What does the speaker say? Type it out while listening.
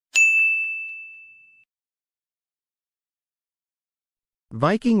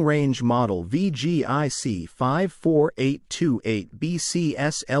Viking range model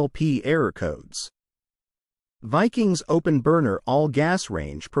VGIC54828BCSLP error codes. Viking's open burner all-gas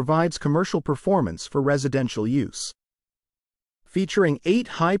range provides commercial performance for residential use. Featuring 8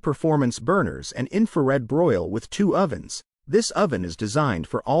 high-performance burners and infrared broil with 2 ovens, this oven is designed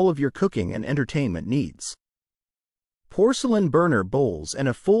for all of your cooking and entertainment needs. Porcelain burner bowls and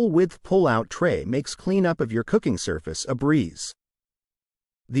a full-width pull-out tray makes cleanup of your cooking surface a breeze.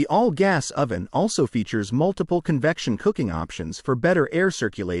 The all-gas oven also features multiple convection cooking options for better air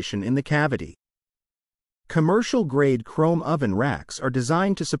circulation in the cavity. Commercial-grade chrome oven racks are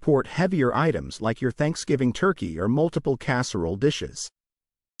designed to support heavier items like your Thanksgiving turkey or multiple casserole dishes.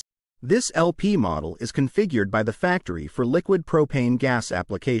 This LP model is configured by the factory for liquid propane gas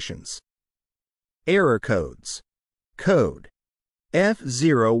applications. Error codes. Code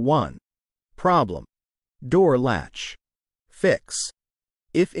F01. Problem: door latch. Fix: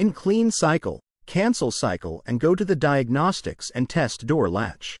 if in clean cycle, cancel cycle and go to the diagnostics and test door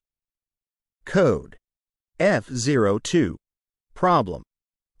latch. Code F02. Problem: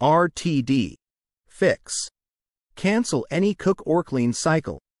 RTD. Fix: cancel any cook or clean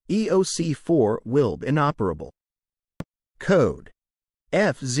cycle, EOC4 will inoperable. Code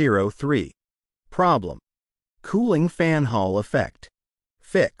F03. Problem: cooling fan hall effect.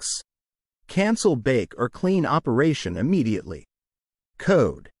 Fix: cancel bake or clean operation immediately.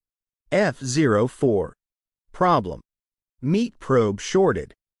 Code F04. Problem: meat probe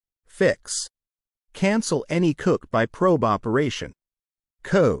shorted. Fix: cancel any cook by probe operation.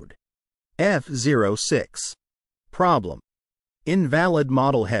 Code F06. Problem: invalid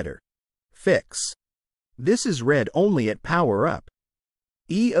model header. Fix: this is read only at power up.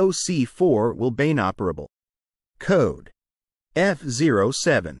 EOC4 will be inoperable. Code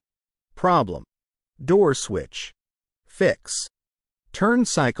F07. Problem: door switch. Fix: turn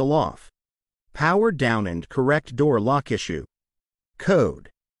cycle off. Power down and correct door lock issue. Code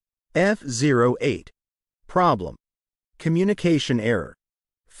F08. Problem: communication error.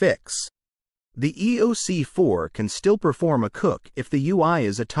 Fix: the EOC4 can still perform a cook if the UI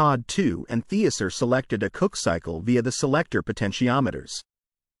is a TOD2 and Theacer selected a cook cycle via the selector potentiometers.